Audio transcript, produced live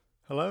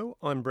Hello,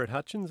 I'm Brett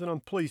Hutchins and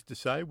I'm pleased to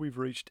say we've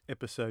reached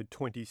episode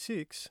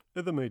 26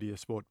 of the Media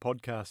Sport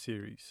podcast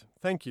series.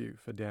 Thank you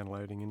for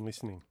downloading and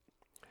listening.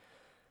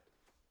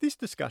 This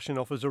discussion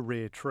offers a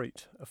rare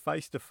treat, a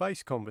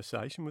face-to-face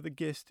conversation with a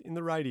guest in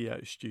the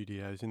radio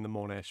studios in the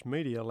Monash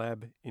Media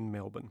Lab in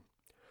Melbourne.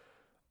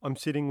 I'm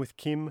sitting with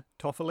Kim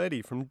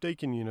Toffoletti from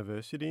Deakin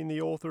University and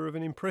the author of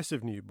an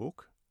impressive new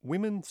book,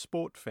 Women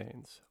Sport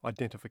Fans,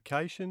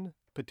 Identification,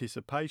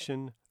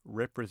 Participation,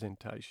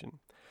 Representation,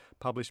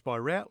 published by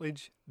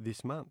Routledge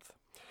this month.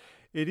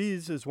 It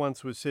is, as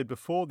once was said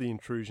before the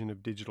intrusion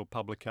of digital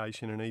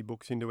publication and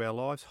ebooks into our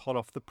lives, hot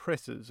off the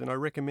presses, and I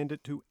recommend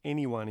it to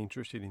anyone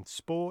interested in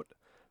sport,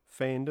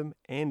 fandom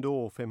and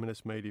or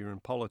feminist media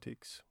and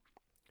politics.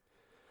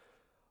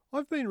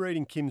 I've been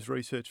reading Kim's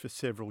research for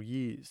several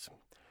years.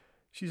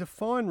 She's a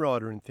fine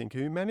writer and thinker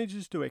who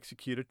manages to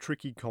execute a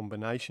tricky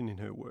combination in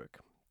her work: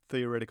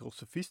 theoretical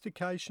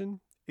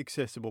sophistication,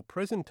 accessible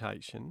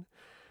presentation,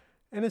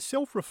 and a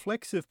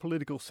self-reflexive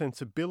political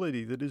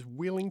sensibility that is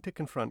willing to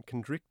confront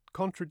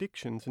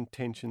contradictions and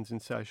tensions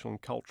in social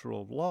and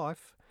cultural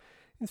life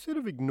instead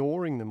of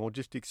ignoring them or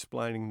just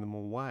explaining them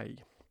away.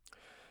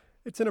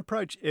 It's an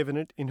approach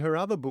evident in her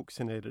other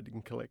books and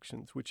editing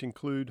collections, which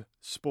include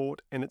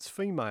Sport and Its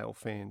Female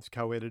Fans,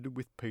 co-edited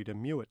with Peter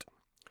Mewett,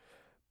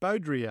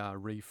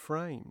 Baudrillard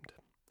Reframed,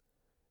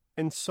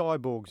 and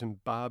Cyborgs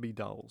and Barbie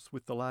Dolls,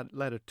 with the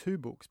latter two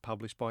books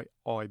published by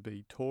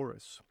IB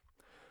Taurus.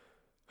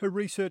 Her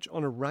research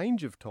on a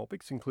range of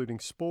topics, including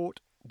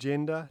sport,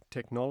 gender,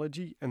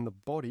 technology and the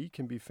body,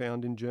 can be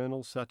found in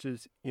journals such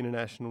as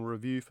International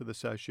Review for the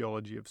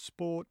Sociology of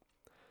Sport,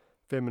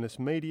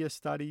 Feminist Media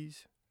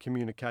Studies,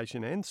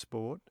 Communication and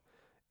Sport,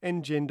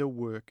 and Gender,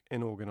 Work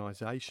and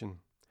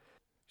Organisation.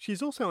 She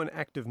is also an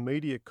active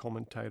media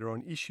commentator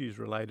on issues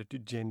related to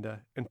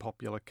gender and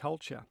popular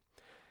culture.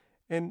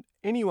 And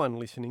anyone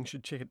listening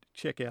should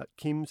check out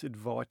Kim's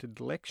invited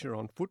lecture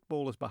on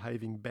footballers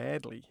behaving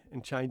badly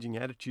and changing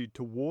attitude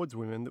towards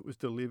women that was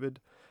delivered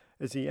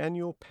as the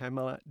annual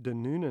Pamela de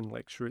Noonan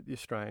Lecture at the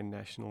Australian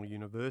National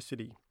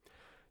University.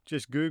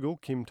 Just Google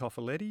Kim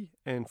Toffoletti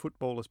and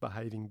footballers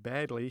behaving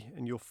badly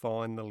and you'll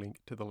find the link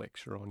to the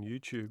lecture on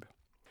YouTube.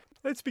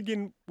 Let's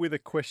begin with a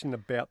question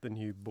about the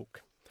new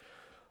book.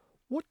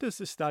 What does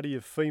the study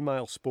of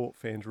female sport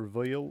fans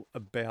reveal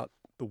about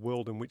the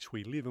world in which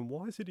we live, and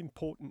why is it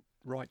important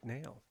right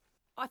now?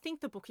 I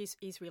think the book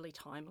is really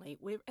timely.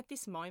 We're at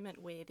this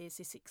moment where there's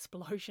this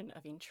explosion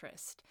of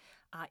interest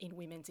in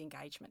women's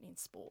engagement in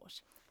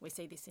sport. We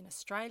see this in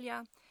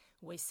Australia,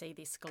 we see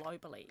this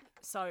globally.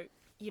 So,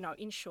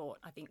 in short,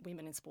 I think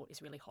women in sport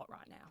is really hot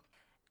right now.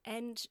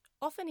 And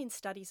often in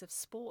studies of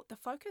sport, the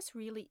focus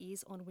really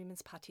is on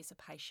women's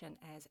participation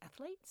as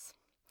athletes.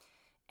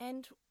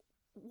 And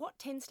what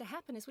tends to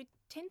happen is we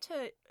tend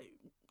to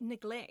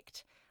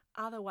neglect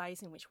other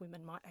ways in which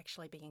women might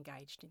actually be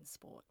engaged in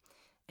sport.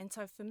 And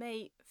so for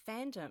me,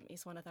 fandom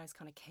is one of those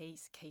kind of key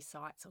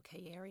sites or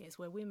key areas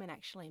where women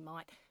actually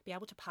might be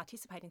able to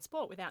participate in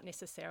sport without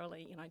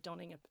necessarily,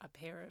 donning a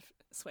pair of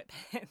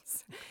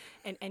sweatpants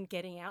and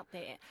getting out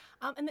there.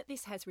 And that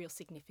this has real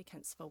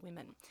significance for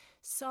women.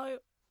 So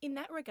in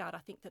that regard, I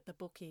think that the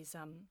book is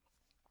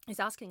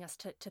asking us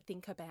to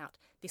think about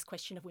this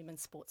question of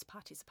women's sports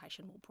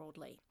participation more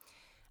broadly.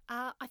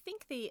 I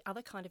think the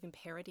other kind of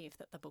imperative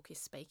that the book is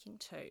speaking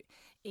to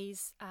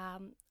is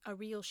a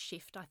real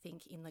shift, I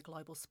think, in the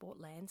global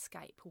sport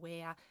landscape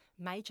where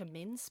major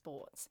men's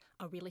sports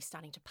are really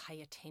starting to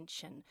pay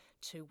attention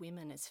to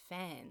women as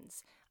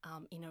fans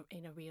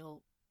in a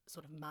real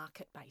sort of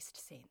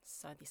market-based sense.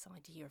 So this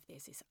idea of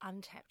there's this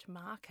untapped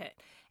market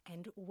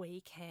and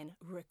we can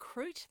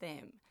recruit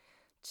them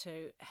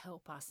to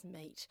help us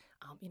meet,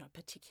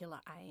 particular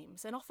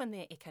aims. And often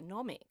they're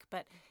economic,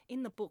 but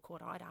in the book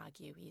what I'd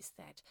argue is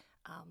that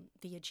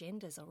the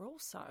agendas are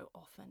also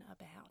often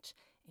about,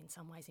 in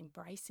some ways,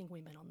 embracing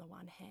women on the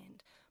one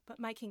hand, but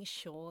making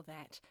sure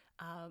that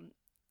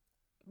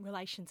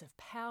relations of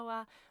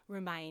power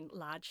remain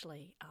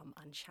largely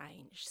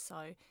unchanged.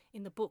 So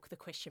in the book, the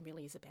question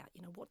really is about,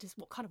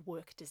 what kind of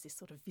work does this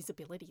sort of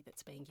visibility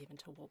that's being given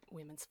to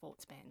women's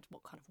sports band,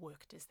 what kind of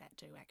work does that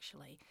do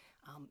actually,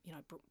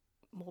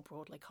 more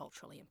broadly,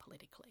 culturally and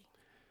politically?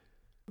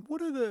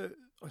 What are the,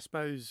 I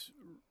suppose,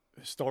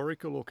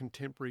 historical or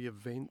contemporary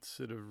events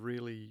that have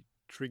really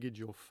triggered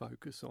your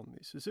focus on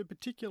this? Is there a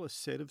particular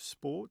set of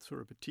sports or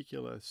a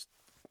particular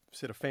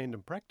set of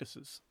fandom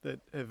practices that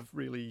have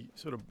really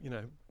sort of,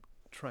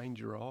 trained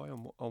your eye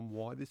on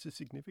why this is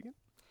significant?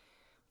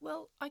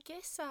 Well, I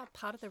guess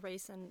part of the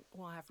reason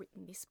why I've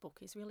written this book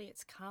is really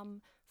it's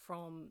come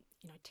from,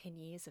 10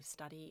 years of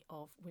study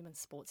of women's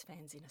sports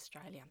fans in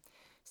Australia.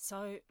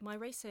 So my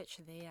research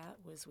there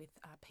was with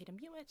Peter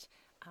Mewett,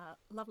 a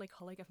lovely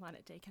colleague of mine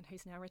at Deakin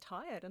who's now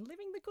retired and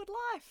living the good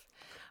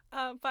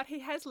life. But he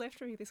has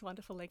left me this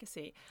wonderful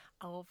legacy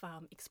of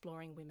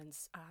exploring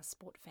women's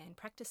sport fan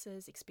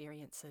practices,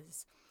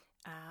 experiences,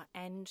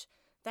 and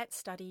that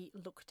study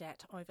looked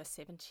at over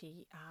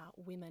 70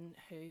 women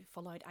who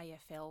followed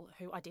AFL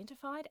who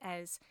identified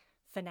as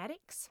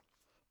fanatics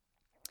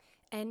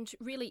And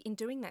really, in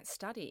doing that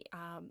study,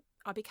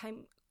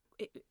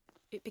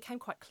 it became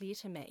quite clear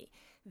to me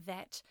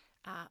that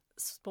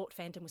sport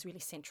fandom was really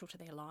central to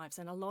their lives,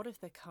 and a lot of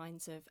the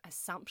kinds of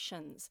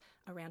assumptions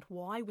around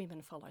why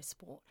women follow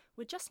sport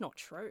were just not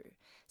true.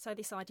 So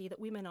this idea that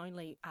women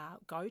only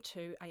go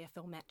to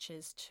AFL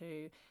matches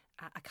to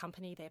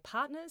accompany their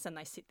partners and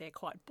they sit there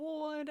quite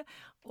bored,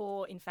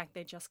 or in fact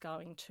they're just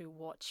going to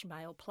watch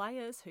male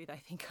players who they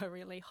think are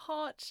really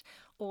hot,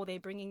 or they're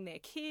bringing their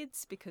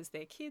kids because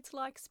their kids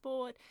like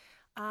sport,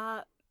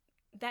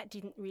 that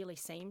didn't really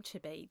seem to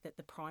be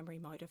the primary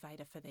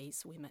motivator for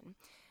these women.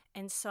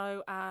 And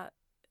so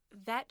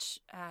that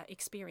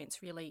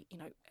experience really,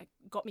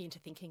 got me into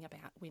thinking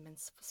about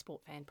women's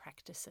sport fan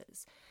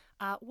practices.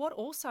 What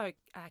also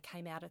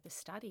came out of the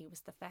study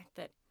was the fact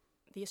that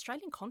the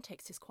Australian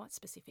context is quite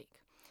specific.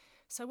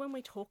 So when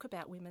we talk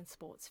about women's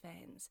sports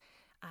fans,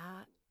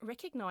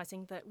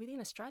 recognising that within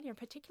Australia, and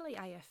particularly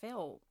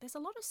AFL, there's a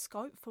lot of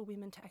scope for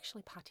women to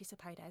actually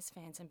participate as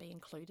fans and be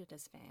included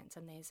as fans,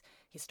 and there's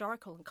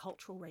historical and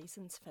cultural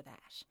reasons for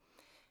that.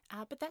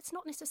 But that's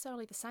not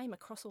necessarily the same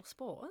across all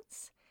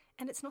sports,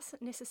 and it's not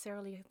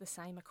necessarily the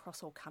same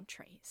across all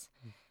countries.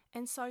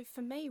 And so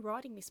for me,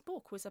 writing this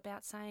book was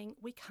about saying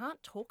we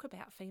can't talk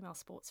about female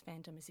sports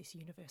fandom as this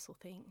universal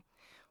thing.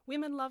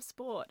 Women love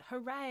sport,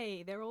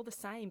 hooray, they're all the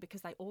same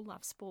because they all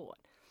love sport.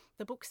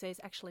 The book says,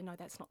 actually, no,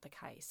 that's not the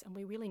case, and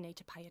we really need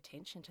to pay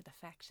attention to the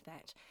fact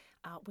that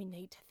we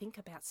need to think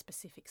about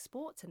specific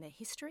sports and their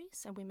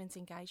histories and women's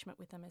engagement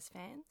with them as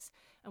fans,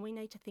 and we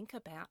need to think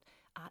about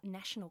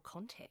national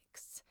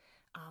contexts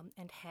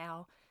and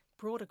how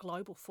broader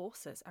global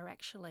forces are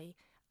actually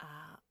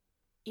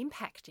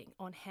impacting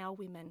on how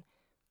women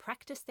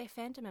practice their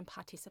fandom and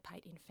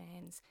participate in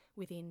fans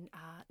within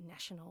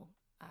national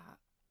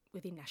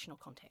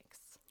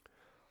contexts.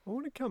 I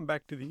want to come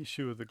back to the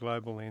issue of the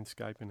global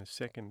landscape in a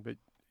second, but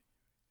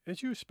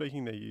as you were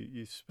speaking there,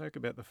 you spoke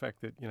about the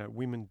fact that,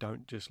 women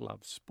don't just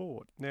love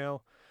sport.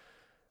 Now,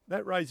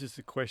 that raises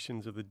the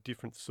questions of the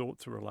different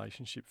sorts of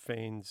relationship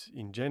fans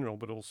in general,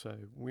 but also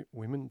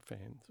women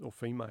fans or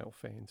female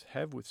fans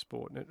have with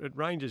sport. And it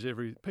ranges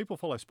people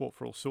follow sport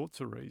for all sorts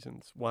of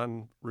reasons.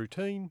 One,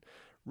 routine,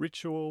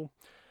 ritual,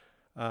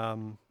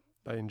 they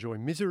enjoy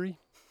misery.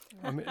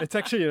 I mean, it's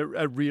actually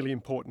a really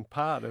important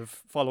part of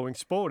following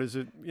sport is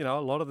that, a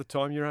lot of the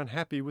time you're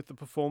unhappy with the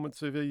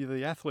performance of either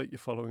the athlete you're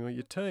following or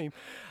your team.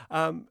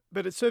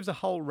 But it serves a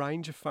whole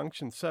range of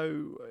functions.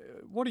 So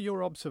what are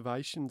your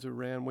observations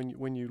around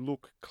when you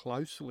look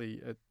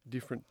closely at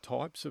different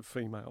types of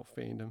female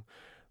fandom,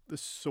 the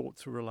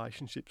sorts of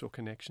relationships or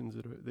connections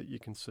that you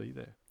can see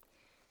there?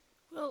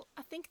 Well,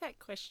 I think that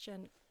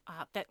question,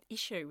 that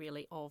issue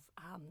really of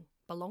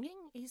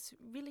belonging is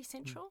really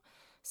central.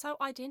 So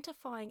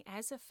identifying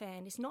as a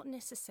fan is not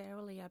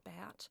necessarily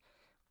about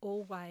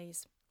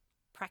always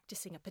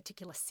practicing a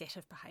particular set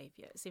of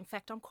behaviours. In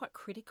fact, I'm quite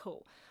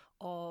critical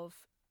of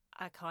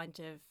a kind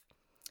of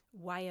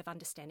way of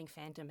understanding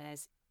fandom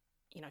as,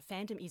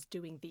 fandom is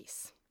doing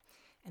this,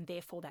 and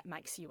therefore that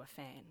makes you a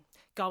fan.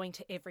 Going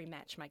to every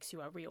match makes you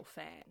a real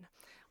fan,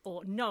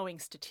 or knowing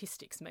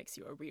statistics makes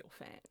you a real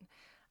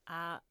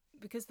fan.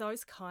 Because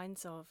those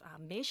kinds of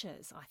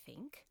measures, I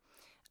think,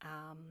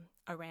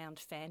 around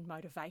fan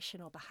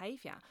motivation or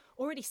behaviour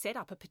already set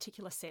up a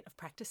particular set of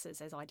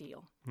practices as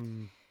ideal.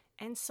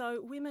 And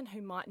so women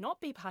who might not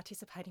be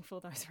participating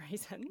for those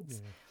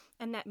reasons,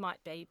 and that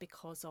might be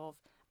because of,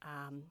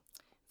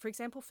 for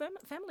example,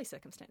 family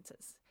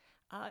circumstances.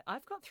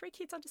 I've got 3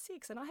 kids under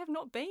 6 and I have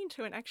not been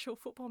to an actual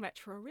football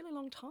match for a really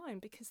long time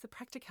because the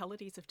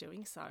practicalities of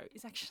doing so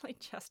is actually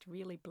just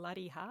really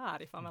bloody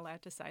hard, if I'm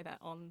allowed to say that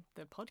on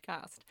the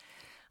podcast.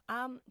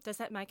 Does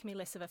that make me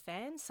less of a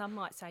fan? Some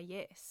might say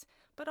yes.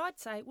 But I'd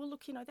say, well,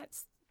 look,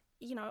 that's,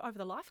 over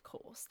the life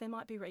course, there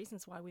might be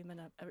reasons why women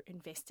are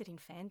invested in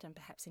fandom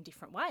perhaps in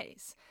different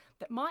ways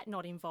that might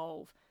not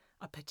involve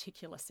a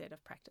particular set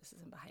of practices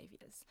and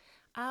behaviours.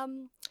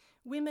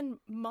 Women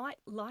might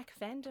like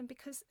fandom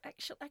because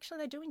actually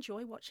they do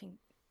enjoy watching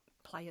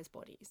players'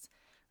 bodies.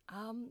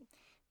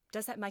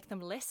 Does that make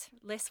them less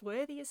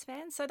worthy as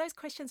fans? So those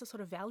questions are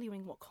sort of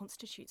valuing what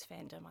constitutes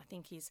fandom, I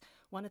think, is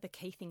one of the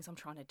key things I'm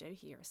trying to do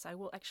here. So,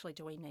 well, actually,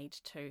 do we need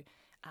to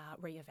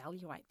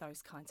reevaluate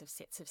those kinds of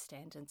sets of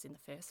standards in the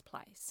first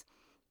place?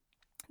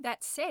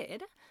 That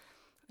said,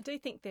 I do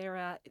think there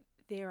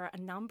are a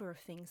number of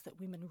things that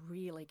women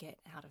really get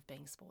out of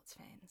being sports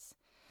fans.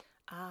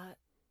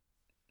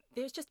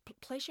 There's just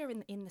pleasure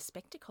in the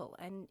spectacle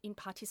and in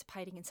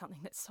participating in something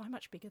that's so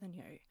much bigger than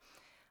you.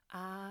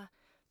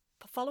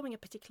 Following a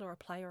particular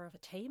player of a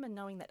team and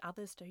knowing that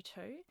others do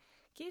too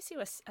gives you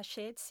a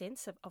shared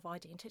sense of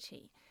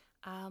identity.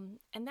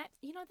 And that,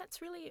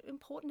 that's really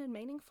important and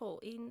meaningful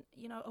in,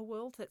 a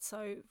world that's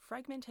so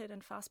fragmented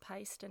and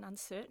fast-paced and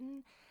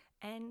uncertain.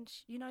 And,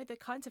 the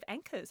kinds of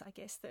anchors, I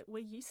guess, that we're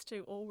used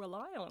to all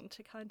rely on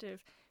to kind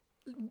of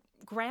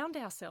ground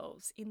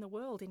ourselves in the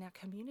world, in our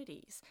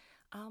communities,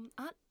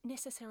 aren't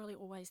necessarily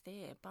always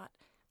there. But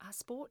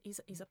sport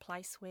is a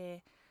place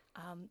where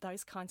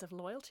those kinds of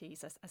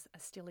loyalties are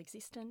still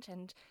existent,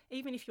 and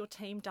even if your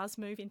team does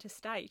move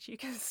interstate, you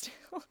can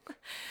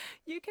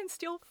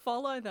still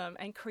follow them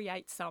and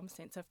create some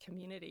sense of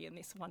community in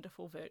this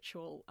wonderful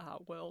virtual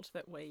world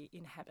that we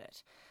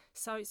inhabit.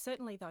 So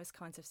certainly those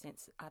kinds of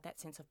that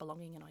sense of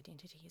belonging and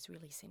identity is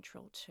really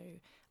central to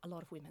a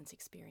lot of women's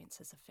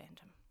experiences of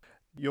fandom.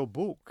 Your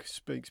book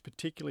speaks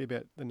particularly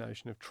about the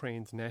notion of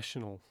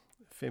transnational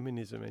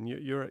feminism, and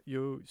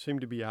you seem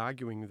to be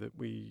arguing that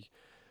we,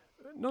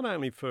 not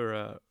only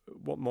for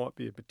what might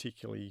be a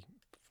particularly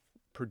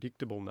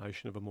predictable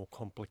notion of a more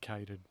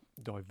complicated,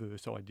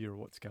 diverse idea of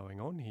what's going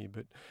on here,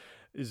 but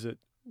is that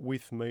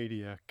with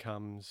media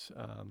comes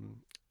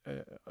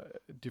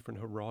different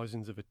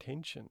horizons of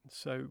attention.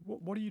 So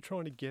what are you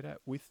trying to get at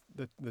with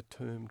the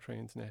term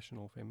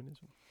transnational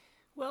feminism?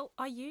 Well,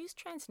 I use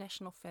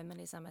transnational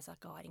feminism as a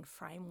guiding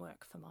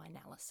framework for my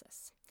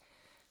analysis.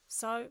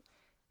 So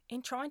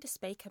in trying to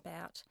speak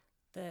about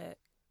the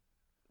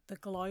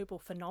global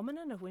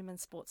phenomenon of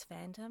women's sports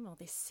fandom, or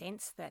this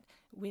sense that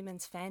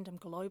women's fandom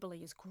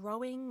globally is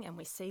growing, and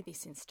we see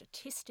this in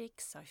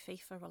statistics. So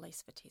FIFA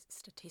released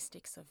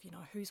statistics of,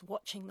 who's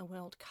watching the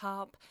World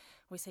Cup.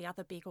 We see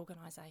other big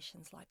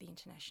organisations like the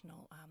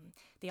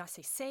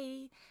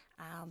ICC,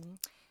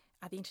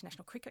 the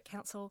International Cricket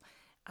Council,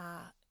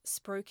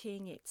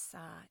 spruiking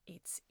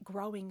its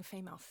growing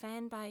female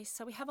fan base.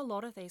 So we have a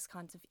lot of these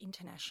kinds of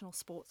international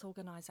sports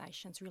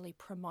organisations really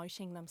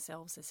promoting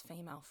themselves as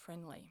female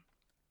friendly.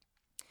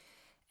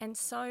 And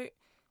so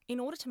in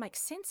order to make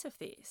sense of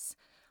this,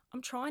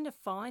 I'm trying to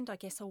find, I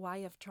guess, a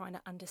way of trying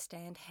to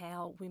understand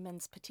how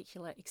women's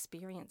particular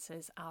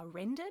experiences are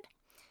rendered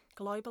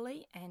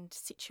globally and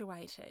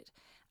situated.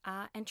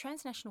 And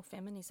transnational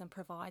feminism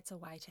provides a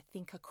way to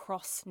think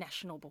across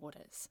national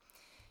borders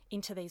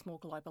into these more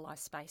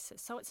globalised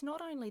spaces. So it's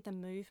not only the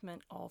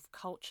movement of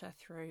culture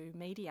through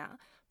media,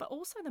 but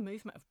also the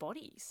movement of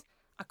bodies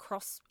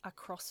across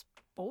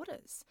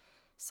borders.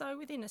 So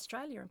within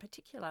Australia in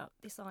particular,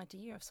 this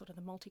idea of sort of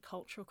the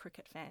multicultural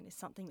cricket fan is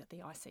something that the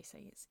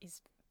ICC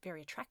is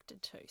very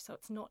attracted to. So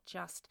it's not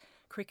just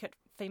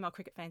female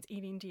cricket fans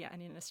in India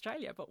and in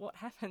Australia, but what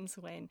happens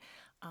when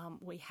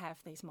we have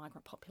these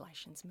migrant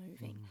populations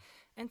moving.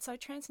 And so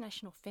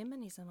transnational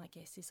feminism, I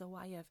guess, is a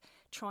way of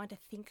trying to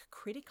think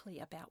critically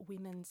about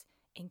women's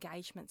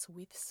engagements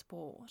with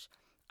sport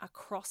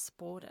across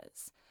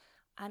borders,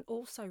 and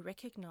also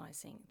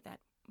recognising that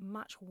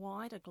much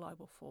wider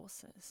global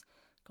forces,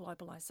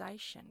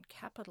 globalisation,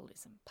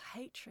 capitalism,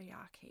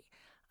 patriarchy,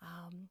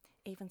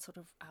 even sort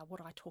of what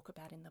I talk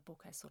about in the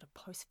book as sort of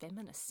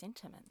post-feminist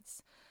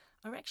sentiments,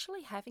 are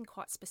actually having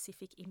quite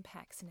specific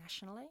impacts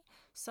nationally.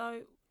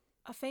 So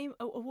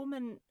a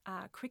woman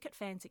cricket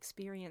fan's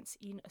experience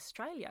in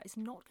Australia is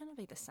not going to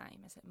be the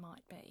same as it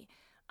might be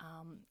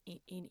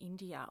in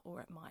India, or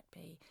it might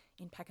be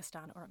in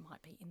Pakistan, or it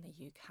might be in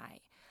the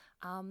UK.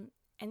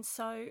 And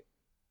so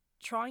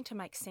trying to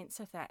make sense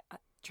of that,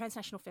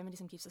 transnational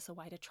feminism gives us a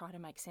way to try to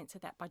make sense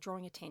of that by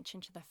drawing attention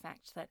to the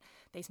fact that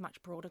these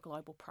much broader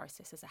global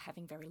processes are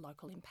having very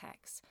local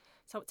impacts.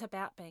 So it's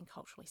about being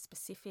culturally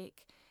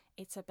specific.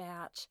 It's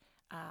about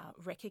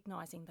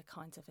recognising the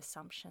kinds of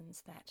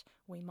assumptions that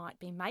we might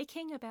be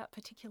making about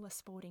particular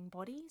sporting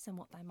bodies and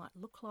what they might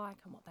look like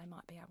and what they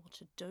might be able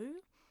to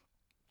do,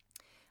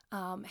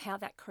 how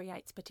that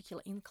creates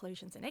particular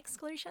inclusions and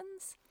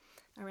exclusions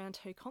around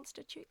who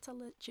constitutes a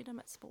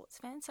legitimate sports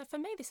fan. So for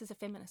me, this is a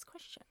feminist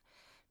question,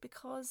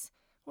 because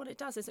what it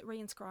does is it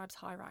reinscribes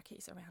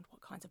hierarchies around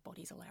what kinds of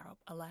bodies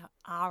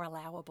are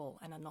allowable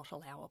and are not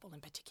allowable in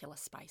particular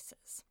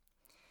spaces.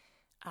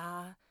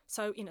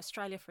 So in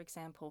Australia, for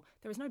example,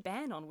 there is no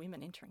ban on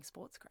women entering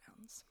sports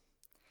grounds.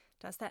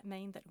 Does that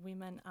mean that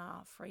women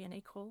are free and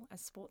equal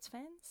as sports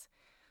fans?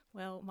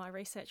 Well, my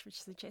research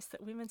which suggests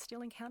that women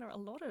still encounter a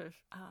lot of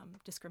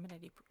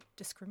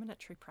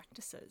discriminatory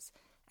practices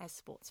as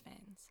sports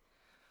fans.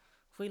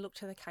 If we look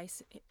to the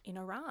case in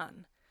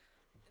Iran,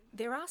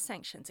 there are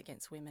sanctions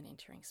against women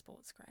entering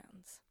sports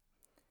grounds.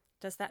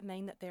 Does that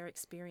mean that their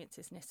experience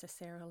is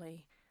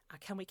necessarily,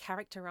 can we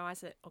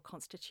characterise it or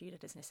constitute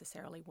it as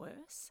necessarily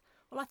worse?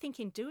 Well, I think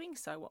in doing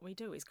so, what we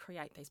do is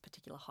create these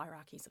particular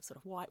hierarchies of sort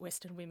of white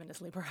Western women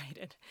as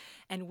liberated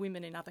and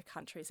women in other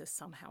countries as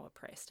somehow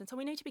oppressed. And so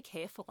we need to be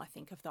careful, I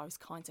think, of those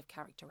kinds of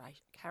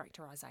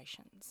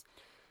characterisations.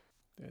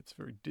 It's a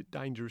very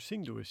dangerous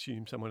thing to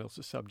assume someone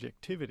else's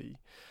subjectivity.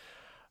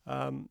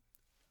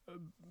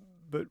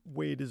 But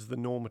where does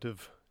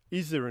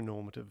is there a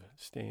normative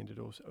standard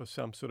or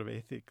some sort of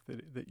ethic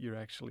that you're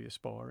actually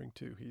aspiring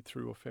to here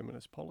through a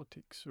feminist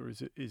politics, or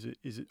is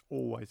it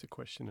always a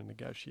question of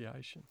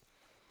negotiation?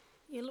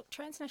 Yeah, look,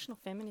 transnational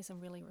feminism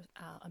really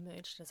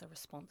emerged as a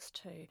response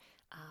to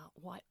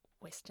white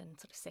Western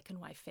sort of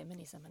second wave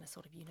feminism and a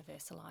sort of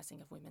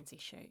universalising of women's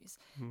issues.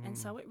 And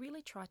so it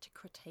really tried to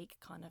critique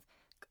kind of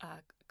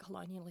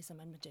colonialism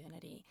and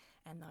modernity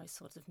and those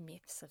sorts of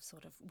myths of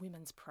sort of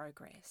women's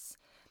progress.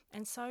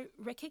 And so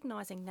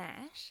recognising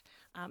that,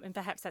 and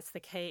perhaps that's the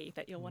key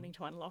that you're wanting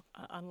to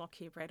unlock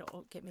here, Brett,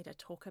 or get me to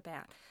talk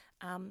about,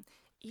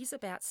 is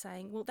about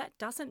saying, well, that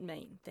doesn't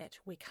mean that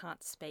we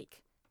can't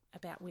speak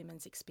about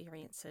women's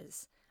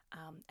experiences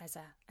as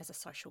a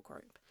social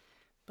group.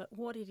 But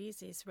what it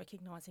is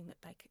recognising that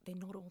they're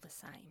not all the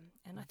same.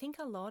 And I think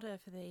a lot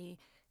of the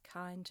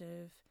kind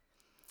of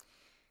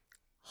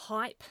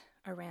hype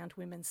around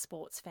women's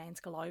sports fans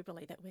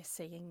globally that we're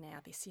seeing now,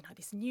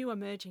 this new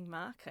emerging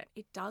market,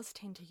 it does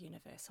tend to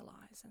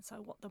universalise. And so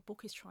what the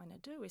book is trying to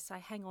do is say,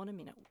 hang on a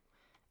minute,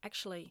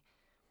 actually,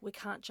 we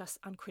can't just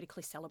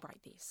uncritically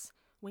celebrate this.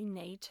 We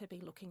need to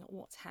be looking at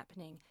what's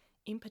happening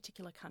in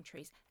particular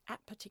countries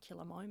at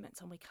particular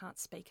moments, and we can't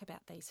speak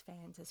about these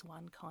fans as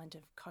one kind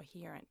of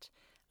coherent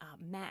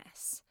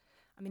mass.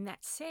 I mean,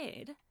 that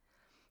said,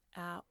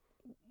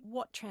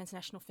 what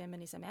transnational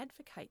feminism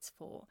advocates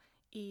for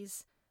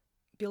is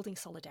building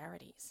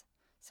solidarities.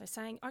 So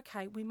saying,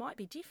 okay, we might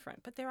be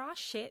different, but there are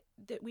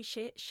we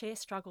share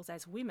struggles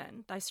as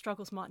women. Those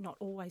struggles might not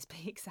always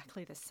be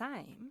exactly the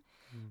same,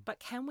 but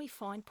can we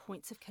find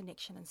points of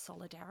connection and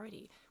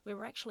solidarity where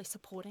we're actually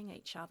supporting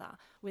each other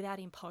without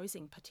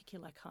imposing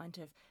particular kind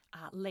of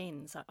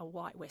lens, a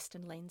white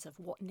Western lens of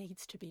what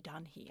needs to be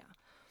done here?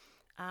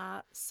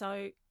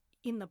 So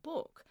in the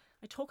book,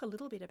 I talk a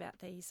little bit about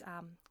these,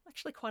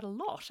 actually quite a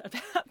lot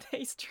about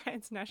these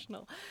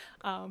transnational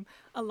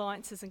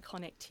alliances and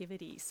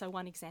connectivity. So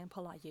one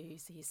example I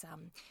use is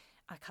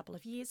a couple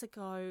of years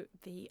ago,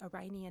 the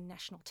Iranian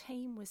national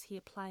team was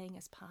here playing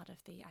as part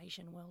of the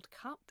Asian World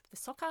Cup, the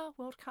Soccer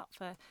World Cup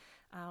for,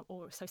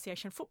 or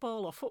association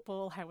football or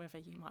football, however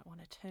you might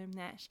want to term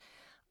that.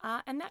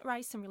 And that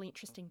raised some really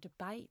interesting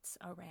debates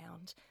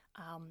around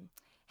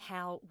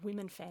how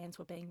women fans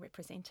were being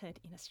represented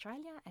in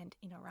Australia and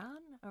in Iran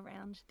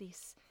around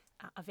this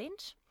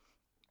event.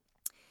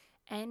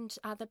 And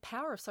the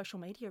power of social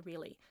media,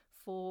 really,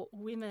 for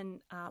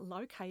women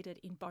located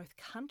in both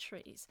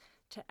countries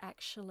to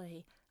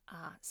actually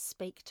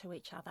speak to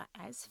each other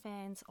as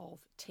fans of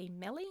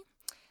Team Melli,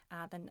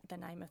 the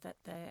name of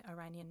the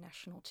Iranian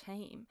national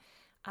team,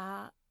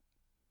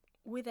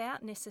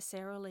 without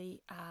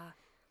necessarily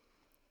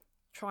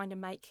trying to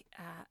make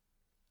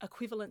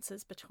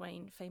equivalences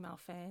between female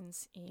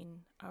fans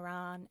in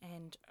Iran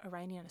and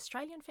Iranian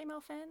Australian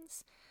female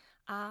fans,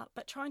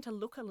 but trying to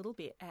look a little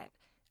bit at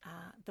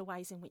the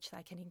ways in which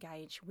they can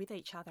engage with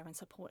each other and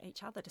support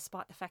each other,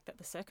 despite the fact that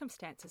the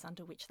circumstances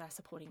under which they're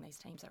supporting these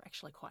teams are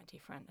actually quite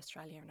different,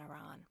 Australia and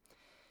Iran.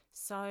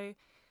 So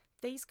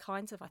these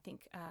kinds of, I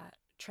think,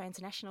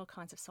 transnational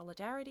kinds of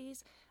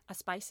solidarities are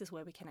spaces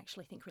where we can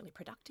actually think really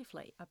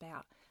productively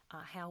about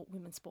how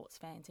women's sports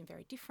fans in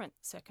very different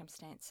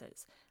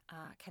circumstances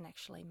can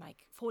actually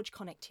forge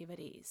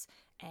connectivities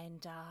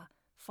and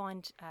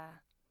find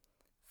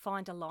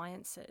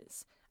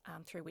alliances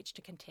through which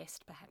to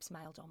contest perhaps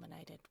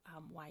male-dominated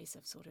ways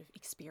of sort of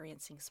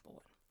experiencing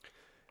sport.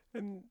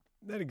 And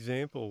that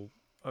example,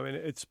 I mean,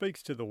 it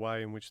speaks to the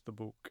way in which the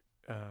book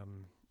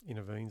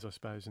intervenes, I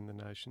suppose, in the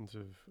notions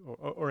of,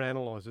 or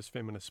analyses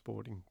feminist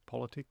sporting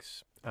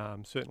politics,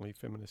 certainly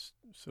feminist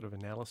sort of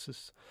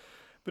analysis.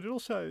 But it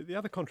also, the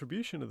other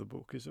contribution of the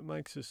book is it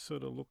makes us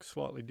sort of look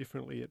slightly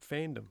differently at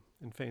fandom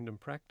and fandom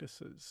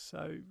practices.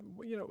 So,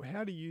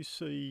 how do you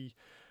see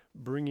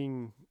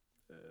bringing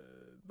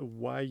the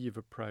way you've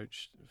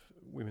approached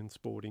women's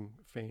sporting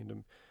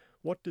fandom,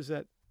 what does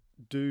that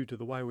do to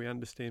the way we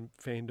understand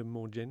fandom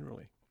more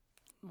generally?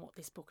 What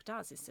this book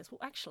does is says, well,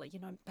 actually,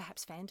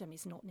 perhaps fandom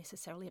is not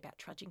necessarily about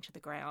trudging to the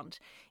ground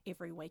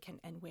every week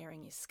and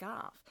wearing your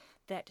scarf,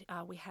 that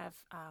we have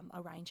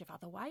a range of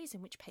other ways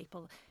in which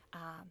people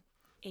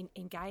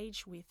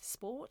engage with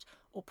sport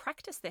or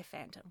practice their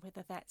fandom,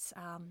 whether that's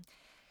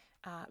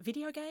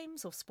video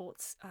games or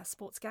sports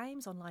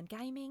games, online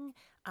gaming,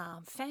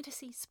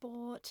 fantasy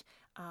sport,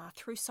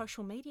 through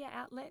social media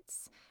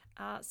outlets.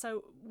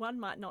 So one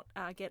might not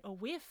get a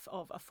whiff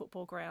of a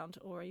football ground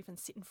or even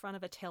sit in front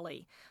of a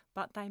telly,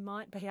 but they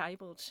might be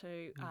able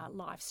to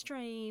live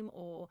stream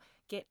or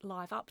get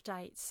live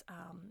updates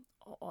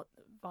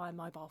via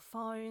mobile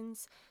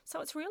phones.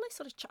 So it's really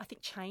sort of, I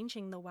think,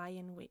 changing the way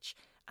in which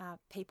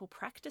people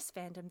practice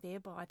fandom,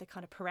 thereby the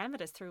kind of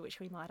parameters through which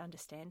we might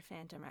understand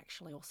fandom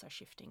actually also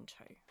shifting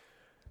too.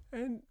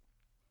 And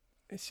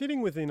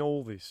sitting within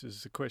all this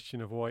is the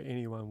question of why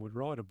anyone would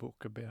write a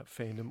book about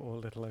fandom, or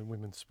let alone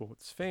women's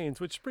sports fans,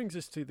 which brings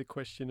us to the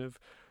question of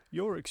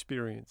your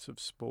experience of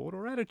sport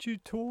or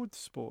attitude towards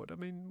sport. I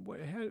mean,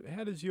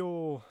 how does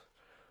your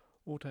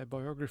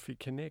autobiography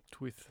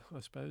connect with, I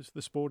suppose,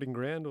 the sporting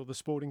ground or the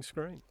sporting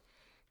screen?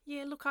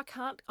 Yeah, look, I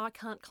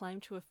can't claim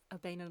to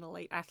have been an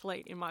elite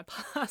athlete in my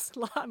past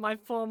life, my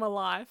former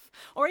life,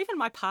 or even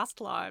my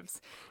past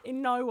lives.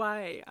 In no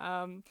way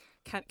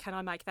can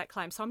I make that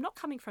claim. So I'm not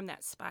coming from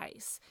that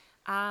space.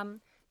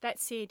 That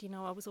said,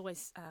 I was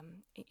always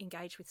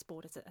engaged with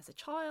sport as a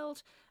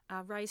child,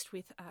 raised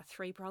with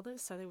three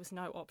brothers, so there was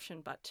no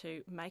option but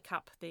to make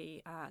up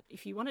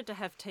if you wanted to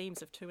have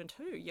teams of 2 and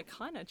 2, you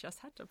kind of just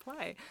had to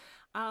play.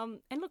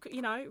 And look,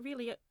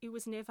 really it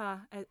was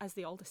never, as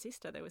the older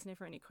sister, there was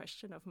never any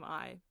question of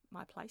my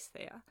place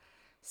there.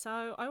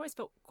 So I always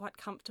felt quite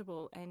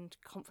comfortable and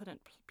confident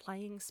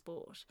playing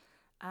sport.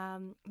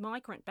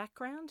 migrant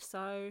background,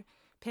 so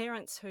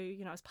parents who,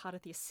 as part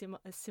of the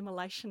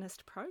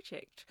assimilationist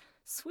project,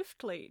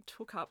 swiftly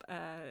took up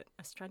an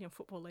Australian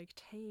Football League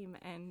team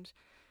and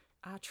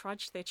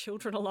trudged their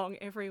children along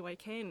every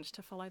weekend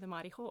to follow the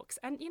Mighty Hawks.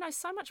 And,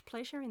 so much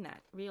pleasure in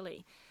that,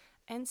 really.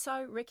 And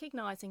so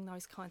recognising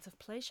those kinds of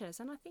pleasures,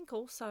 and I think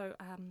also,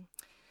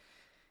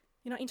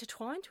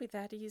 intertwined with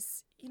that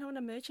is, an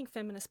emerging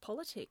feminist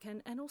politic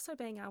and also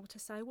being able to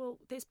say, well,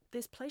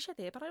 there's pleasure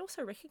there, but I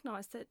also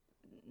recognise that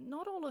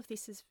not all of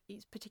this is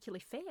particularly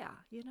fair,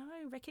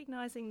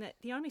 recognising that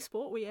the only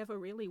sport we ever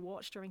really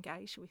watched or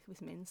engaged with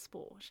was men's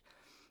sport,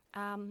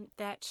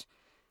 that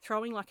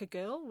throwing like a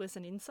girl was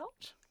an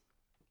insult.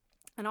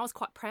 And I was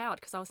quite proud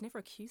because I was never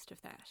accused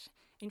of that.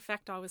 In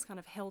fact, I was kind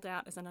of held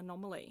out as an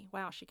anomaly.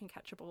 Wow, she can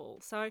catch a ball.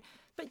 So,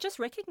 but just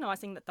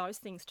recognising that those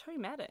things too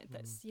mattered,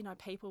 that,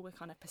 people were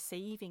kind of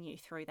perceiving you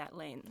through that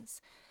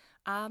lens.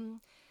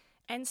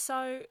 And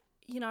so,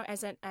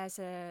 as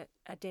a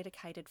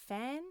dedicated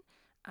fan,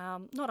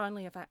 not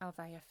only of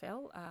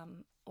AFL,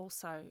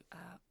 also,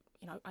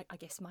 I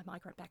guess my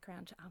migrant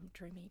background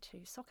drew me to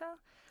soccer.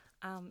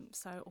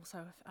 So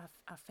also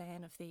a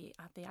fan of the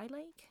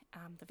A-League,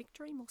 the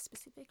Victory more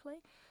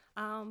specifically,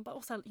 but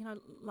also,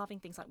 loving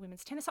things like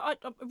women's tennis. So I'm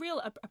a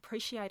real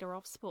appreciator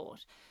of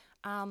sport.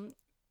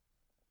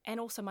 And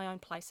also my own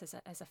place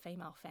as a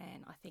female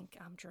fan, I think,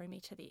 drew me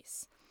to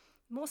this.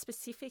 More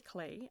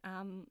specifically,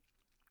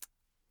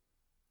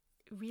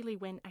 really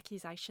when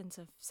accusations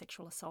of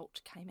sexual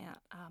assault came out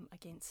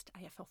against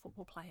AFL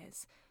football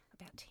players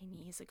about 10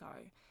 years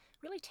ago,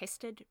 really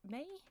tested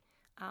me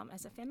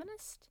as a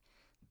feminist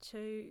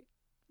to,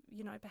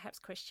 perhaps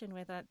question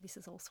whether this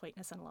is all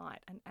sweetness and light,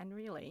 and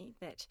really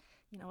that,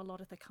 a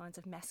lot of the kinds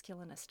of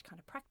masculinist kind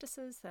of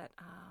practices that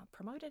are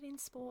promoted in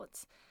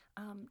sports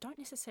don't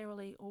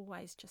necessarily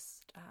always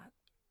just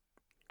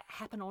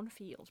happen on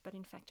field, but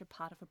in fact are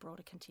part of a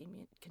broader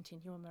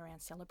continuum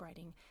around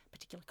celebrating a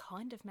particular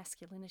kind of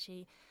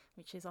masculinity,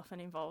 which is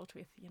often involved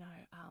with,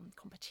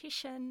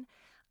 competition,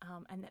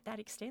 and that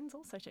extends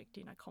also to,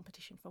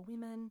 competition for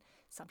women,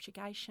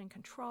 subjugation,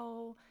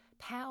 control,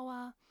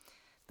 power,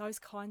 those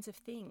kinds of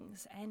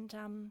things. And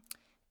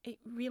it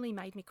really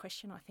made me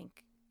question, I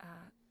think,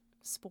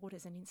 sport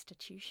as an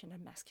institution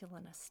and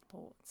masculinist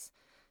sports.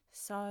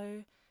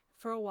 So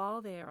for a while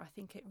there, I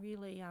think it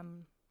really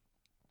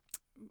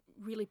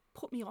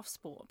put me off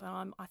sport. But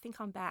I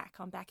think I'm back.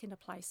 I'm back in a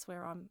place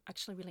where I'm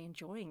actually really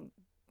enjoying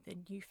the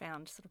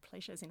newfound sort of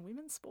pleasures in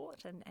women's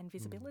sport and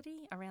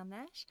visibility around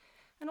that.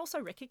 And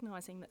also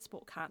recognising that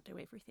sport can't do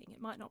everything.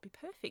 It might not be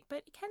perfect,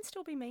 but it can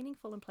still be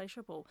meaningful and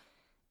pleasurable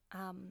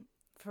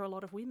for a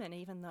lot of women,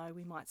 even though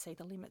we might see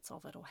the limits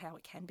of it or how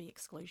it can be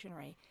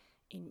exclusionary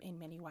in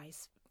many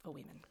ways for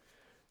women.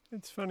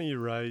 It's funny you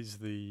raise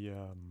the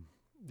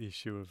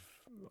issue of,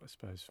 I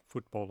suppose,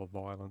 footballer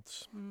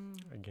violence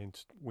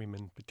against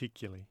women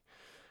particularly.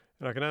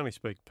 And I can only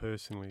speak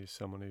personally as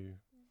someone who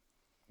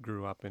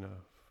grew up in a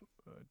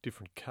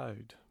different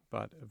code,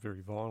 but a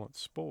very violent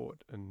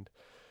sport. And,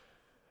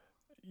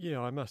 yeah,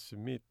 I must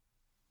admit,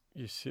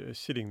 you're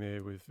sitting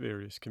there with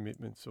various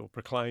commitments or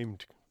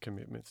proclaimed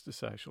commitments to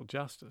social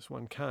justice.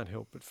 One can't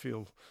help but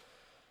feel,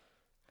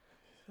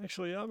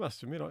 actually, I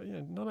must admit,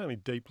 not only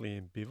deeply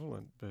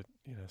ambivalent, but,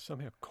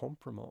 somehow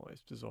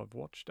compromised as I've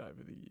watched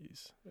over the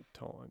years at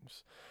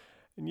times.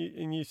 And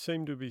you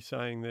seem to be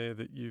saying there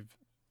that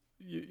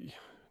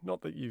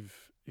not that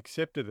you've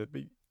accepted it,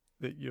 but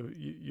that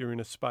you're in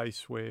a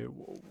space where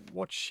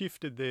what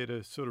shifted there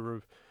to sort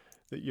of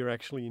that you're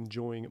actually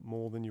enjoying it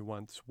more than you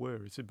once were?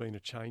 Has it been a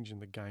change in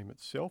the game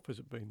itself? Has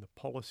it been the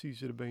policies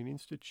that have been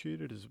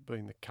instituted? Has it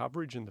been the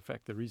coverage and the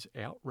fact there is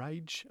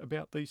outrage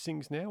about these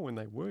things now when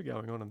they were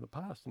going on in the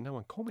past and no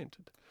one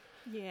commented?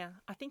 Yeah,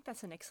 I think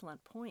that's an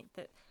excellent point,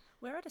 that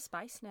we're at a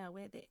space now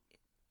where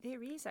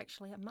there is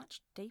actually a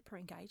much deeper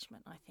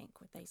engagement, I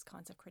think, with these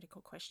kinds of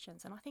critical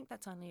questions. And I think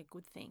that's only a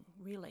good thing,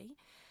 really.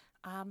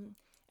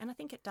 And I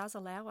think it does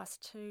allow us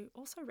to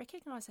also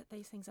recognise that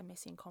these things are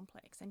messy and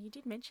complex. And you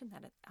did mention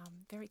that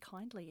very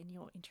kindly in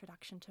your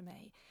introduction to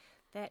me,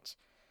 that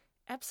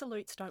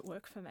absolutes don't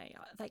work for me.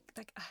 They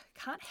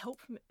can't help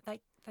me.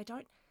 They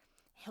don't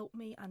help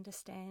me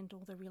understand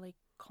all the really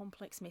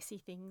complex, messy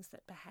things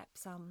that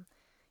perhaps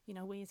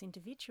we as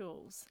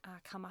individuals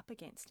come up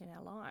against in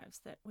our lives,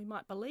 that we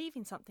might believe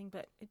in something,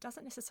 but it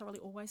doesn't necessarily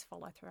always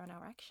follow through on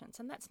our actions.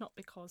 And that's not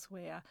because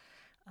we're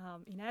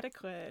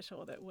inadequate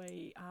or that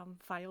we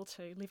fail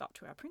to live up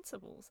to our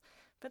principles,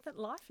 but that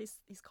life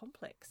is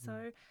complex.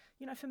 So,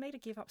 for me to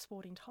give up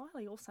sport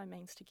entirely also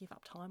means to give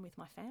up time with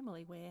my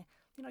family, where,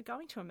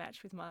 going to a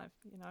match with my,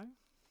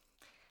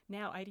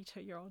 now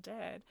 82-year-old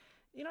dad,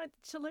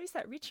 to lose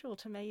that ritual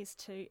to me is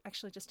to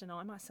actually just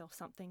deny myself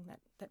something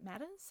that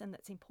matters and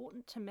that's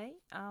important to me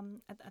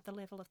at the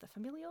level of the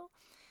familial.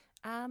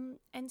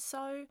 And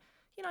so,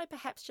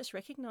 perhaps just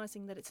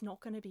recognising that it's not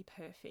going to be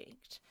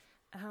perfect,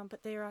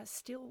 but there's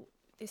still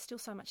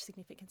so much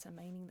significance and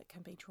meaning that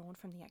can be drawn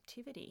from the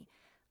activity.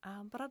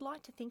 But I'd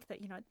like to think that,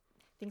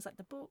 things like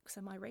the books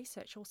and my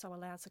research also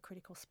allows a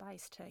critical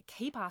space to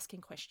keep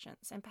asking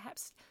questions and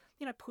perhaps,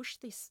 push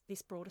this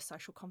broader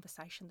social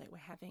conversation that we're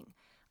having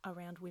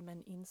around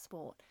women in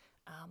sport,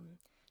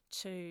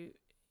 to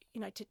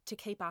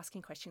keep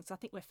asking questions. I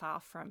think we're far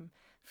from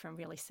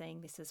really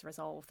seeing this as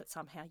resolved, that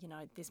somehow,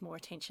 there's more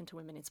attention to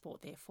women in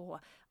sport,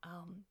 therefore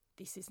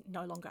this is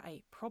no longer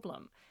a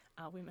problem.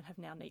 Women have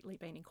now neatly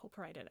been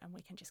incorporated and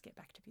we can just get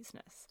back to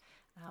business.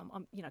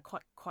 I'm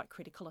quite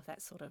critical of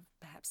that sort of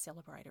perhaps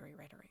celebratory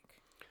rhetoric.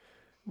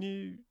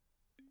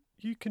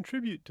 You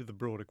contribute to the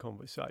broader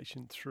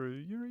conversation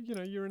through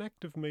you're an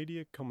active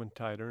media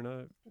commentator,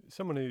 and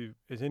someone who,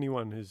 as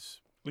anyone who's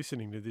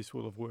listening to this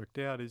will have worked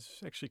out, is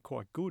actually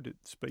quite good at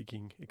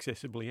speaking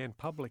accessibly and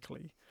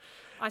publicly.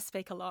 I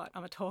speak a lot.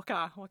 I'm a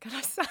talker. What can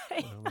I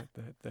say? Well,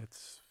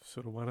 that's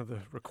sort of one of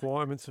the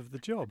requirements of the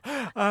job.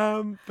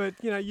 But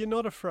you're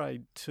not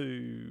afraid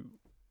to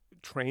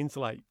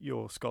translate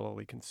your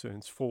scholarly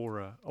concerns for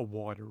a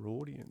wider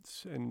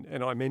audience.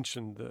 And I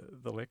mentioned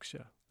the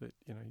lecture that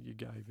you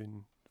gave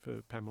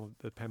for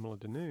Pamela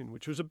Danoon,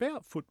 which was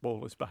about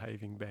footballers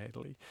behaving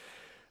badly.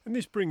 And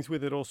this brings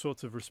with it all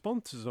sorts of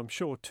responses, I'm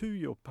sure, to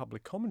your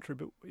public commentary.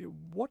 But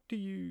what do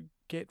you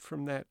get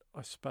from that,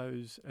 I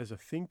suppose, as a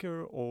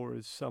thinker or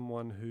as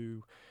someone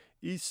who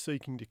is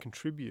seeking to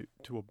contribute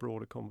to a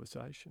broader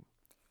conversation?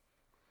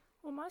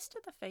 Well, most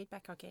of the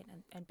feedback I get,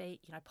 and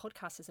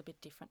podcast is a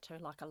bit different to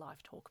like a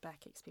live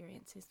talkback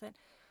experience, is that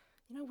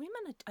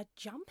women are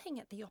jumping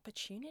at the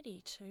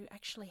opportunity to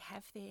actually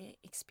have their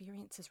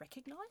experiences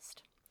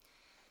recognised.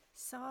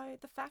 So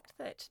the fact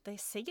that they're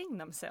seeing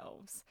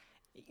themselves,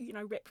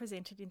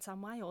 represented in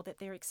some way, or that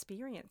their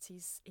experience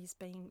is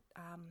being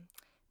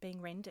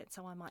rendered.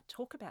 So I might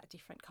talk about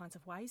different kinds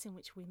of ways in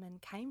which women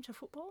came to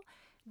football,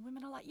 and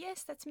women are like,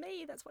 yes, that's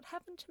me, that's what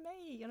happened to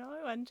me,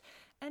 and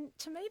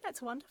to me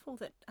that's wonderful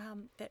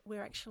that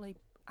we're actually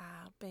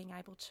being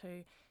able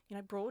to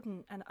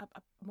broaden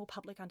a more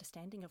public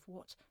understanding of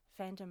what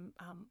fandom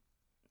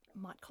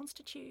might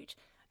constitute,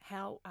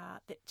 how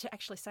to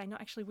actually say, no,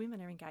 actually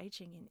women are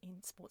engaging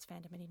in sports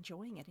fandom and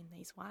enjoying it in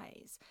these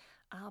ways.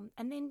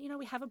 And then,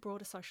 we have a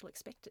broader social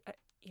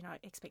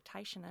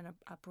expectation and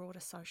a broader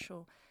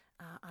social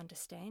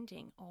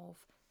understanding of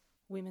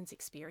women's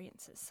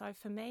experiences. So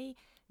for me,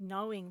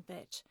 knowing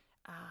that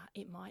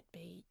it might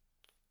be,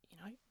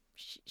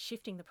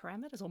 shifting the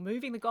parameters or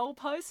moving the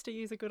goalpost, to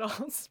use a good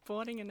old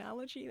sporting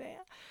analogy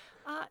there,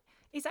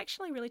 is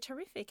actually really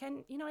terrific.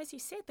 And, as you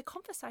said, the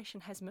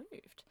conversation has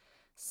moved.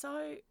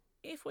 So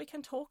if we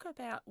can talk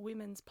about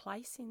women's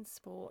place in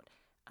sport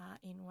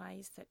in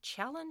ways that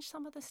challenge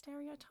some of the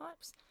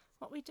stereotypes,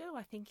 what we do,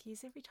 I think,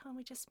 is every time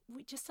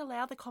we just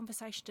allow the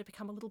conversation to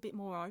become a little bit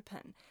more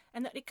open,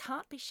 and that it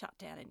can't be shut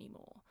down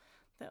anymore.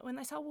 That when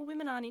they say, well,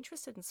 women aren't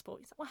interested in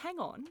sport, you say, well, hang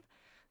on,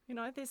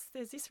 there's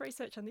this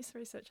research and this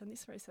research and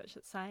this research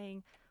that's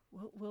saying,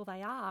 well,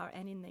 they are,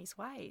 and in these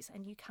ways,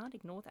 and you can't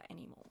ignore that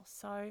anymore.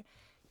 So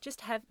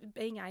just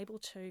being able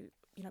to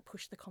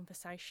push the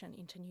conversation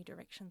into new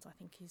directions, I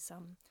think,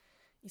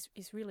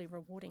 is really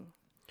rewarding.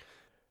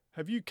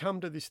 Have you come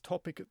to this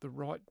topic at the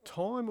right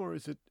time, or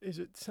is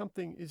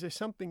there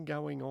something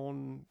going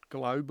on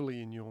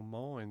globally in your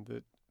mind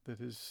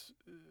that is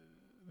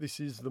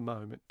this is the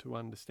moment to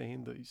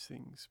understand these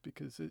things?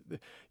 Because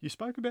you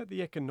spoke about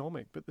the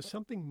economic, but there's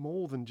something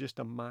more than just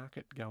a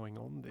market going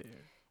on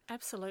there.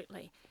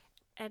 Absolutely.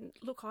 And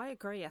look, I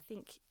agree. I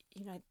think,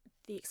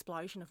 the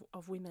explosion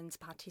of women's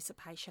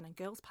participation and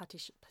girls'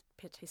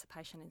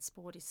 participation in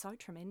sport is so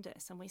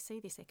tremendous. And we see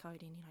this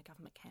echoed in,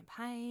 government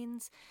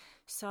campaigns,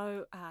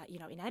 so,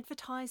 in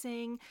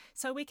advertising.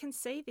 So we can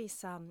see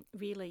this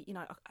really,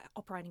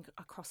 operating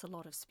across a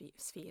lot of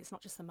spheres,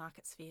 not just the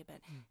market sphere, but,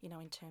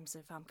 in terms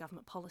of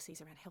government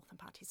policies around health and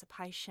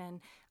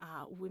participation,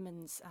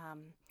 women's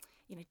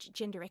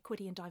gender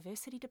equity and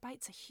diversity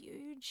debates are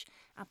huge.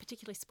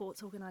 Particularly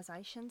sports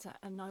organisations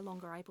are no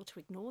longer able to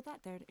ignore that.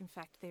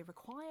 They're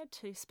required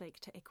to speak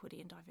to equity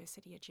and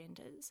diversity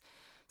agendas.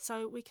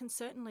 So we can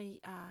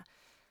certainly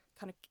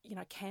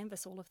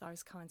canvass all of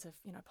those kinds of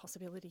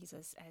possibilities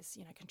as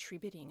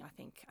contributing, I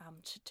think,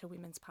 to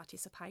women's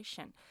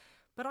participation.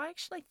 But I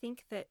actually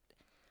think that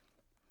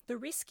the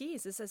risk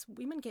is as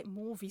women get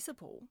more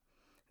visible,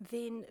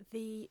 then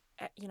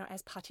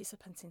as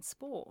participants in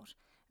sport,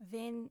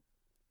 then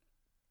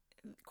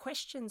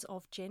questions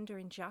of gender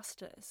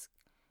injustice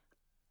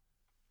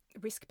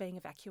risk being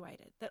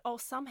evacuated. That,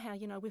 somehow,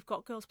 we've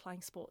got girls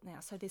playing sport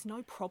now, so there's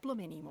no problem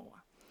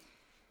anymore.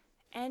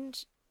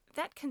 And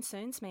that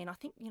concerns me. And I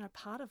think,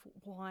 part of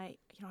why,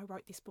 I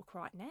wrote this book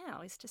right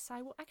now is to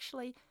say, well,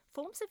 actually,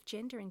 forms of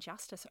gender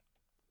injustice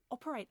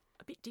operate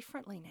a bit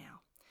differently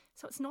now.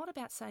 So it's not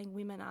about saying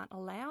women aren't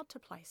allowed to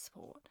play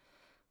sport,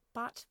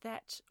 but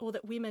that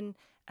women,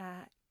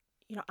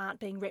 aren't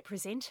being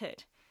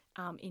represented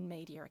in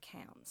media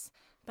accounts,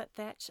 but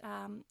that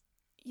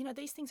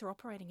these things are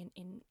operating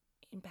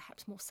in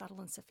perhaps more subtle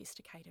and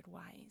sophisticated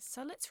ways.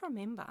 So let's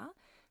remember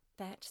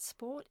that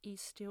sport is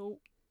still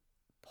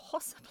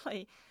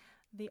possibly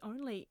the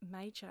only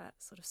major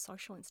sort of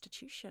social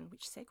institution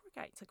which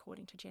segregates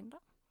according to gender.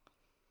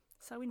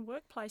 So in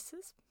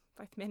workplaces,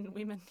 both men and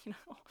women,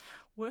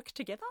 work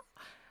together.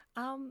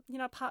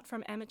 Apart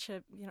from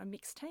amateur,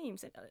 mixed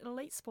teams, at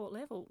elite sport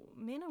level,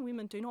 men and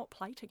women do not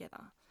play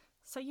together.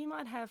 So you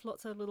might have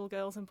lots of little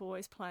girls and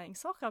boys playing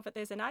soccer, but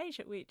there's an age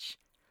at which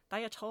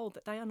they are told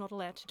that they are not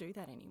allowed to do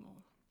that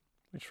anymore.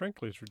 Which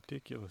frankly is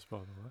ridiculous, by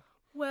the way.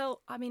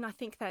 Well, I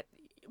think that,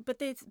 but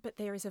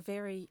there is a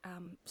very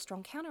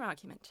strong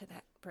counter-argument to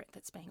that, Brett,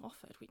 that's being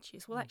offered, which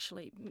is, well,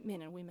 actually,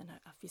 men and women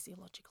are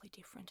physiologically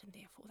different and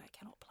therefore they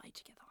cannot play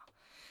together.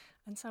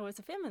 And so as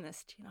a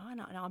feminist,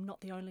 and I'm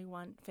not the only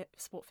one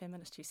sport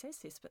feminist who says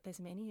this, but there's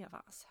many of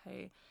us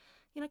who,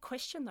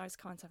 question those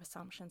kinds of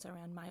assumptions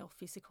around male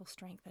physical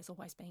strength as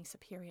always being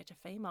superior to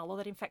female, or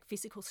that in fact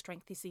physical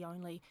strength is the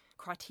only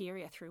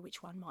criteria through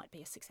which one might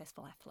be a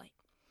successful athlete.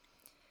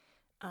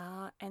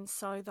 And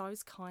so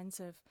those kinds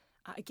of,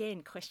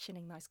 again,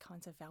 questioning those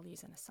kinds of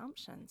values and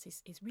assumptions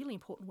is really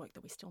important work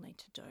that we still need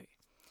to do.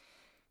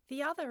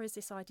 The other is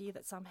this idea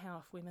that somehow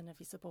if women are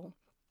visible,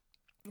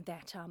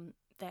 that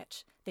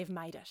they've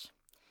made it.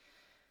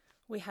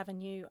 We have a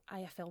new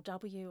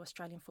AFLW,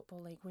 Australian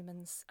Football League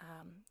Women's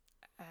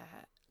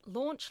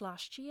launch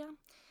last year.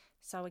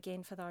 So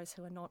again, for those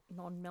who are not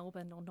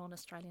non-Melbourne or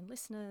non-Australian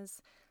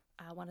listeners,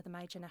 one of the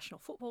major national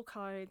football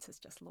codes has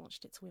just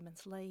launched its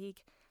women's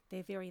league.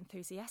 They're very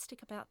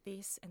enthusiastic about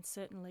this, and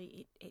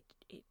certainly it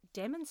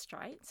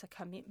demonstrates a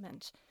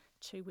commitment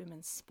to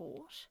women's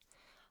sport.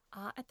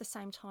 At the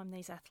same time,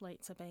 these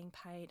athletes are being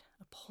paid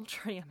a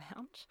paltry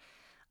amount.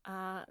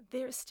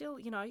 There are still,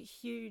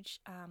 huge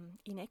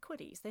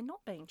inequities. They're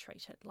not being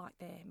treated like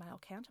their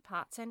male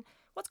counterparts. And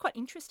what's quite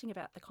interesting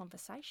about the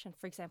conversation,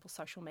 for example,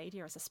 social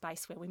media as a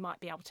space where we might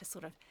be able to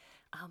sort of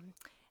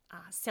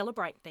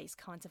celebrate these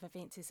kinds of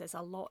events, is there's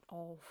a lot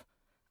of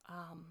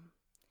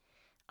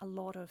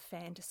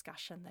fan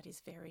discussion that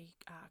is very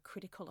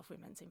critical of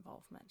women's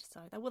involvement. So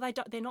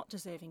they're not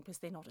deserving because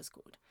they're not as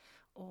good,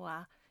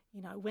 or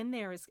when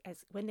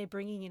they're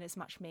bringing in as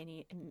much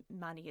money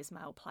as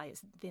male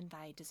players, then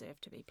they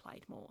deserve to be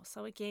played more.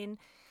 So again,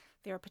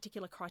 there are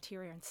particular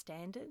criteria and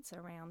standards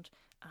around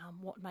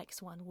what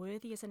makes one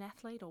worthy as an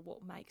athlete, or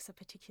what makes a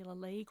particular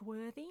league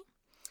worthy,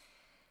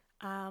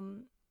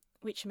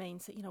 which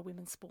means that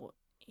women's sport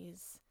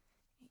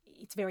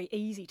it's very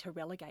easy to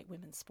relegate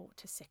women's sport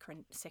to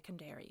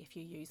secondary if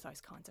you use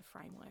those kinds of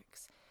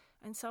frameworks.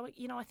 And so,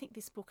 I think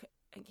this book,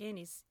 again,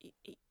 is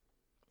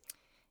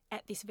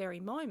at this very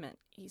moment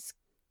is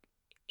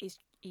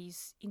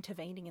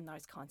intervening in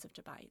those kinds of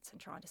debates and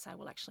trying to say,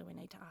 well, actually, we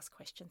need to ask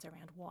questions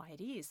around why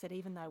it is that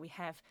even though we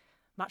have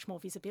much more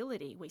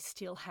visibility, we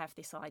still have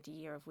this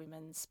idea of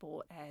women's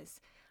sport as,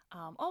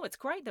 it's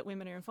great that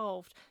women are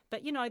involved,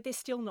 but, they're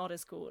still not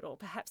as good, or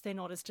perhaps they're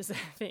not as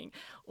deserving,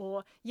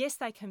 or yes,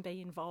 they can be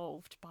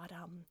involved, but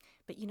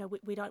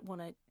we don't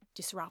want to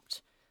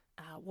disrupt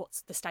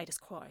what's the status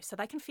quo. So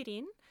they can fit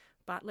in,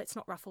 but let's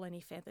not ruffle any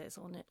feathers,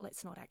 or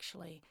let's not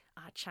actually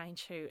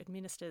change who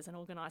administers and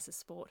organises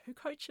sport, who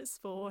coaches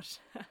sport.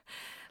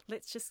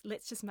 Let's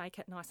just make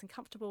it nice and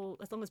comfortable.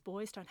 As long as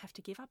boys don't have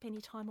to give up any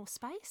time or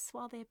space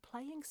while they're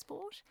playing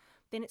sport,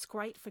 then it's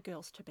great for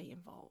girls to be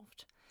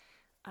involved.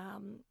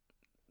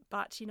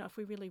 But if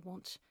we really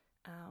want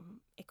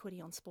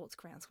equity on sports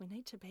grounds, we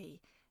need to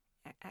be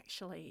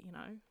actually,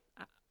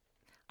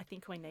 I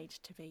think we need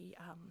to be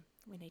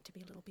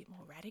a little bit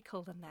more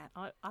radical than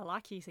that. I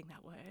like using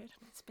that word.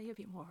 Let's be a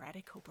bit more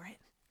radical, Brett.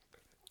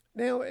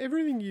 Now,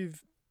 everything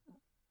you've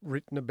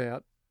written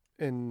about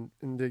and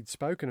indeed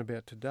spoken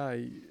about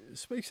today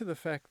speaks of the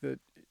fact that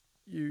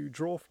you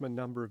draw from a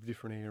number of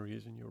different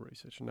areas in your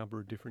research, a number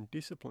of different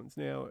disciplines.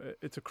 Now,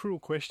 it's a cruel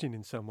question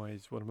in some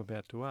ways, what I'm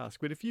about to ask,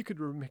 but if you could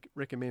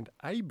recommend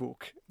a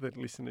book that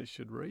listeners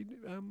should read,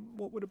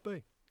 what would it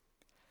be?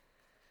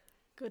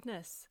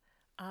 Goodness.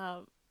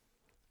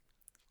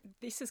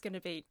 This is going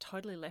to be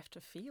totally left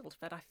of field,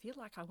 but I feel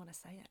like I want to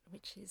say it,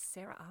 which is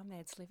Sarah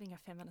Ahmed's Living a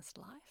Feminist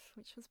Life,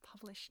 which was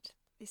published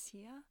this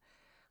year.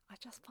 I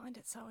just find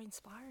it so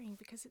inspiring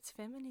because it's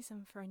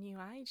feminism for a new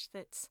age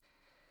that's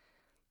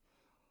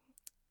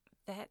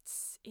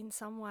in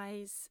some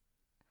ways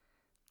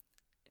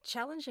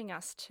challenging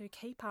us to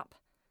keep up,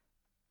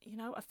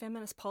 a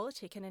feminist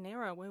politic in an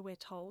era where we're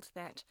told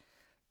that,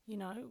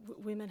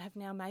 women have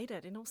now made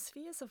it in all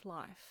spheres of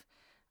life.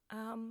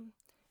 And,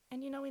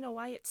 in a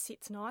way it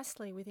sits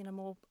nicely within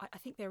I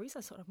think there is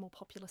a sort of more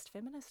populist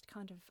feminist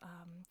kind of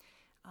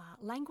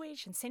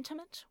language and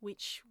sentiment,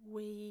 which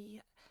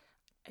which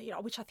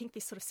I think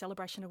this sort of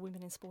celebration of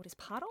women in sport is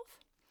part of.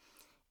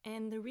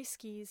 And the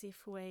risk is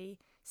if we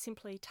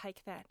simply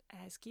take that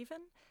as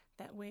given,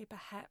 that we're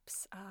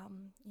perhaps,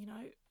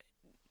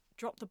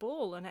 drop the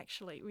ball and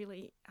actually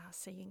really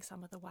seeing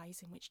some of the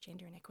ways in which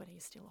gender inequity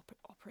is still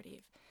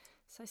operative.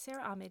 So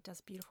Sarah Ahmed does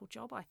a beautiful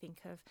job, I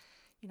think, of,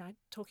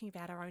 talking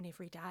about our own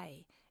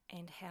everyday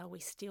and how we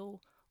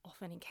still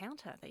often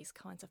encounter these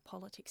kinds of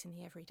politics in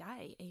the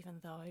everyday,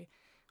 even though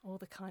all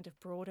the kind of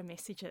broader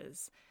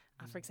messages,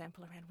 for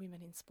example, around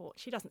women in sport.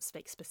 She doesn't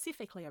speak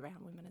specifically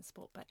around women in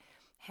sport, but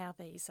how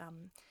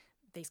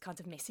these kinds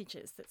of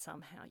messages that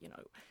somehow,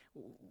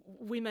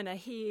 women are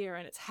here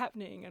and it's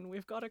happening and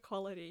we've got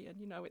equality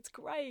and, it's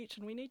great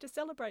and we need to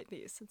celebrate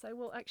this. And say,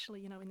 well,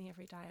 actually, in the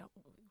everyday,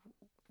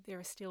 there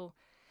are still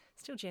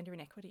gender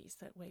inequities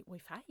that we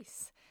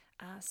face.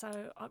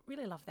 So I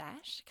really love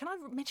that. Can I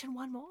mention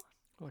one more?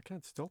 Well, I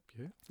can't stop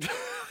you.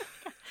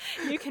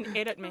 You can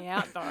edit me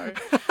out, though.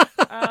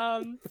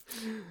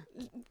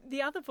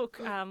 The other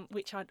book,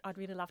 which I'd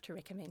really love to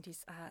recommend,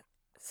 is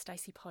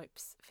Stacey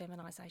Pope's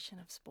Feminisation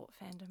of Sport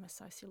Fandom, a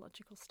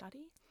Sociological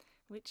Study,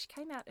 which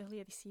came out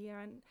earlier this year.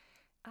 And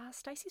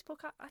Stacey's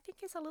book, I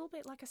think, is a little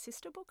bit like a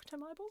sister book to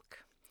my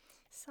book.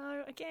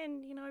 So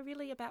again,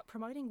 really about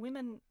promoting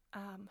women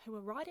who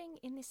are writing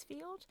in this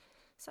field.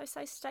 So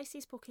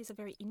Stacey's book is a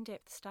very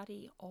in-depth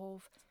study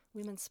of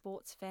women's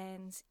sports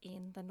fans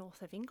in the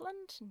north of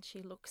England, and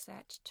she looks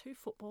at 2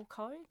 football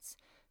codes.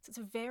 So it's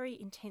a very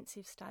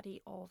intensive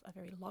study of a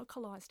very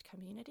localised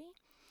community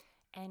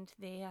and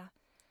their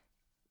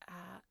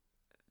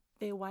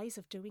ways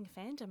of doing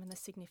fandom and the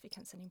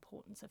significance and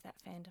importance of that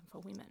fandom for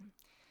women.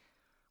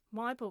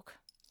 My book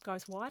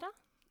goes wider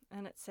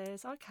and it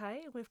says,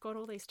 okay, we've got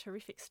all these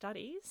terrific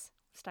studies,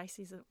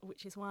 Stacey's,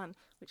 which is one,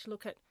 which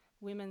look at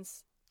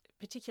women's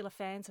particular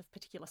fans of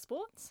particular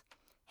sports.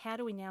 How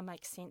do we now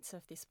make sense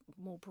of this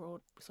more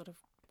broad sort of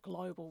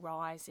global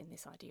rise in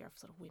this idea of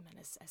sort of women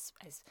as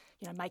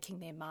making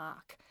their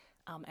mark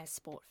as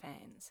sport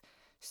fans?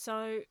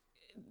 So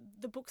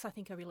the books, I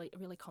think, are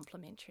really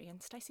complementary,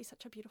 and Stacey's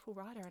such a beautiful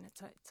writer, and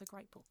it's a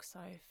great book. So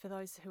for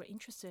those who are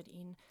interested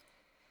in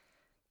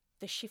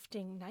the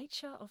shifting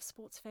nature of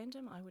sports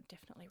fandom, I would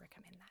definitely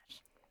recommend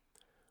that.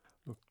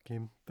 Look,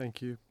 Kim,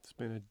 thank you. It's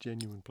been a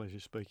genuine pleasure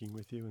speaking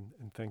with you,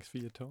 and thanks for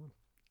your time.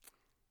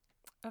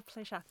 A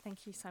pleasure.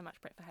 Thank you so much,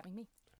 Brett, for having me.